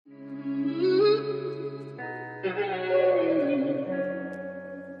I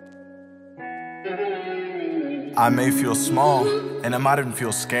may feel small, and I might even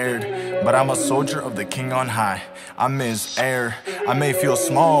feel scared, but I'm a soldier of the King on high. I'm his heir. I may feel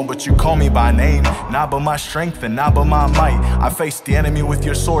small, but you call me by name. Not by my strength and not by my might. I face the enemy with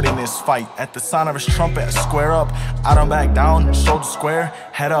your sword in this fight. At the sound of his trumpet, I square up. I don't back down, shoulder square,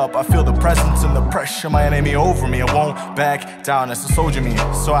 head up. I feel the presence and the pressure, my enemy over me. I won't back down, that's the soldier me.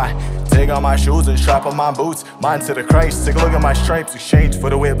 So I take off my shoes and strap on my boots. Mindset of Christ, take a look at my stripes. Exchange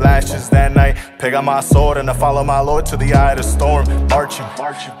for the whiplashes that night. Pick up my sword and I follow my Lord to the eye of the storm. Marching,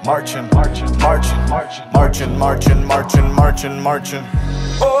 marching, marching, marching, marching, marching, marching, marching, marching, marching.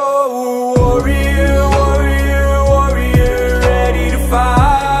 Oh, warrior, warrior, warrior, ready to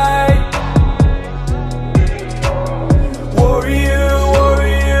fight. Warrior,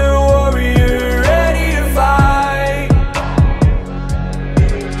 warrior, warrior, ready to fight.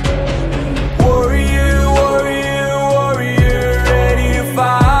 Warrior, warrior, warrior, ready to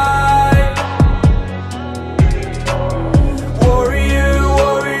fight. Warrior,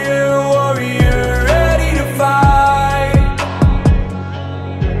 warrior, warrior, ready to fight.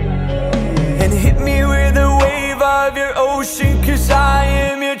 And hit me with a wave of your ocean, 'cause I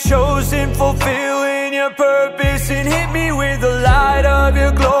am your chosen, fulfilling your purpose. And hit me with the light of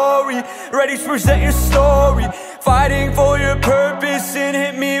your glory, ready to present your story, fighting for your purpose. And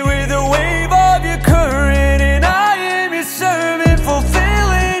hit me with a wave of your current, and I am your servant,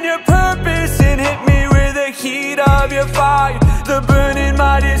 fulfilling your purpose. And hit me with the heat of your fire, the burning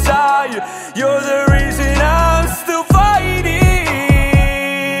my desire. You're the reason I'm still fighting.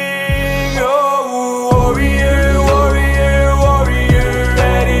 Oh, warrior, warrior, warrior,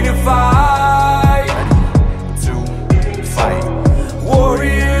 ready to fight. To fight.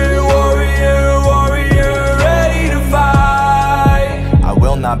 Warrior, warrior, warrior, ready to fight. I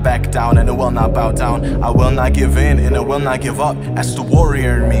will not back down and I will not bow down. I will not give in and I will not give up. That's the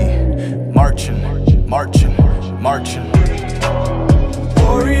warrior in me. Marching, marching, marching.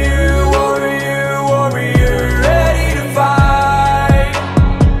 Warrior, warrior, warrior, ready to fight.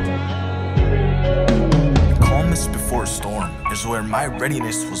 Calmness before a storm is where my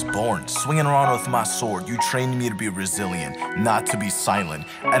readiness was born. Swinging around with my sword, you trained me to be resilient, not to be silent.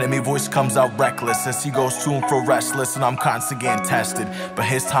 Enemy voice comes out reckless as he goes to and fro restless, and I'm constantly getting tested, but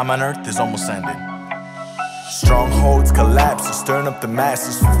his time on earth is almost ended. Strongholds collapse, you're stirring up the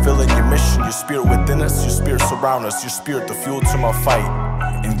masses, fulfilling your mission. Your spirit within us, your spirit surround us. Your spirit the fuel to my fight.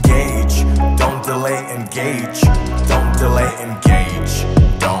 Engage, don't delay, engage. Don't delay, engage.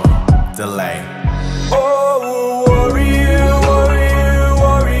 Don't delay. Oh,